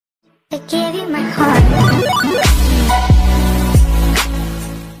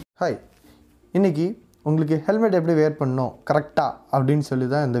Hi, இன்றைக்கி உங்களுக்கு helmet எப்படி வேர் பண்ணணும் கரெக்டாக அப்படின்னு சொல்லி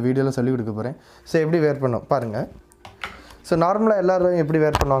தான் இந்த வீடியோவில் சொல்லிக் கொடுக்க போகிறேன். ஸோ எப்படி வேர் பண்ணணும் பாருங்கள். ஸோ நார்மலாக எல்லோரும் எப்படி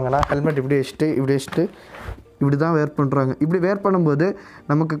வேர் பண்ணுவாங்கன்னா, ஹெல்மெட் இப்படி வச்சுட்டு இப்படி தான் வேர் பண்ணுறாங்க. இப்படி வேர் பண்ணும்போது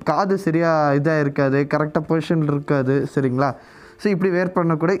நமக்கு காது சரியாக இதாக இருக்காது, கரெக்டாக பொசிஷனில் இருக்காது, சரிங்களா? ஸோ இப்படி வேர்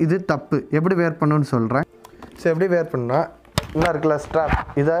பண்ணக்கூட இது தப்பு. எப்படி வேர் பண்ணணும்னு சொல்கிறேன். ஸோ எப்படி வேர் பண்ணால் என்ன இருக்குல்ல, ஸ்ட்ராப்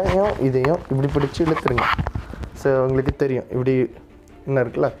இதையும் இப்படி பிடிச்சி இழுத்துருங்க. ஸோ உங்களுக்கு தெரியும், இப்படி என்ன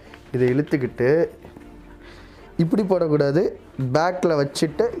இருக்குல்ல, இதை இழுத்துக்கிட்டு இப்படி போடக்கூடாது, பேக்கில்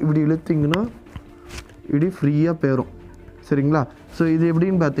வச்சுட்டு இப்படி இழுத்திங்கன்னா இப்படி ஃப்ரீயாக போயிடும், சரிங்களா? ஸோ இது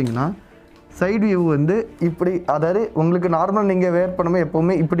எப்படின்னு பார்த்தீங்கன்னா, சைடு வியூ வந்து இப்படி, அதாவது உங்களுக்கு நார்மல் நீங்கள் வேர் பண்ணும்போது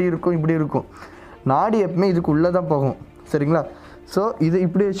எப்போவுமே இப்படி இருக்கும். நாடி எப்பவுமே இதுக்குள்ளே தான் போகும், சரிங்களா? ஸோ இதை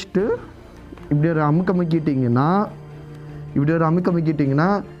இப்படி வச்சுட்டு இப்படி ஒரு அமுக்கமுக்கிட்டிங்கன்னா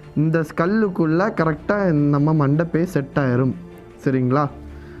இந்த ஸ்கல்லுக்குள்ளே கரெக்டாக நம்ம மண்டை போய் செட் ஆயிரும், சரிங்களா?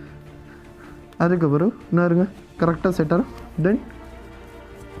 அதுக்கப்புறம் என்ன இருங்க, கரெக்டாக செட் ஆகும். தென்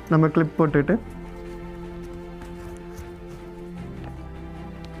நம்ம கிளிப் போட்டுட்டு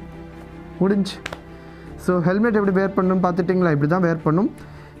முடிஞ்சு. ஸோ ஹெல்மெட் எப்படி வேர் பண்ணணும்னு பார்த்துட்டிங்களா? இப்படி தான் வேர் பண்ணும்.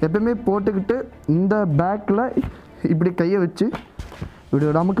 எப்பவுமே போட்டுக்கிட்டு இந்த பேக்கில் இப்படி கையை வச்சு இப்படி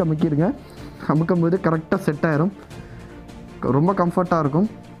ஒரு அமுக்கிடுங்க. அமுக்கும்போது கரெக்டாக செட் ஆயிரும், ரொம்ப கம்ஃபர்ட்டாக இருக்கும்.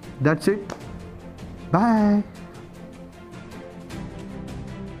 That's it, bye.